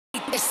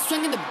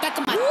swinging the back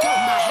of my throat.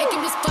 My head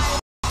can misfire.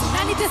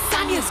 I need the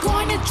sun, it's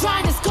going and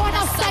drying, it's going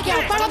outside.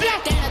 Yeah, right up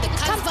there. The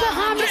cops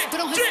behind me,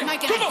 spit on his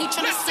mic and he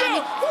tryna sign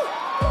me.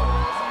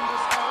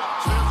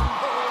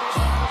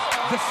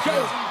 Let's go.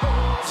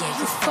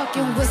 Yeah, you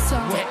fucking with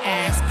some wet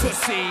ass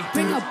pussy.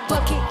 Bring a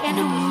bucket and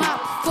a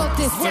mop for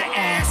this wet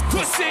ass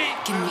pussy.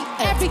 Give me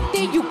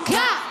everything you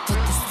got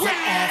for this wet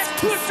ass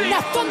pussy.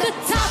 Now from the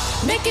top,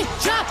 make it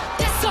drop.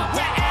 That's some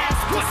wet ass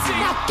pussy.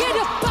 Now get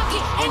a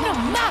bucket and a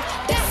mop.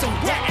 That's some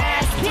wet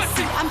ass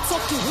pussy. I'm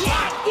talking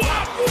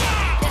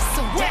that's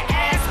some wet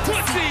ass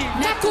pussy.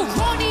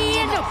 Macaroni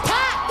in a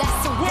pot. That's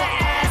some wet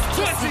ass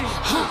pussy.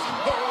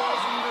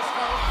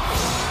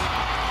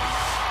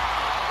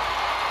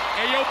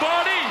 Hey, yo,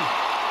 Barney.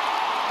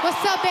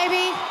 What's up,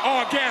 baby?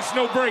 All gas,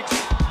 no brakes.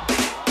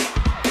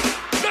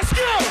 Let's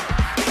go!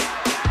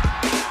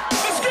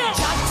 Let's go!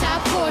 Chop,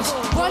 top, push,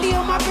 rollie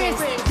on my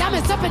wrist,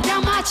 diamonds up and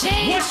down my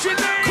chain. What's your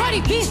name?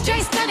 Cardi B,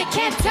 straight stunning,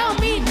 can't tell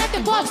me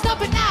nothing, bossed up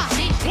and out.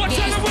 What's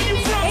up, where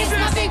you from?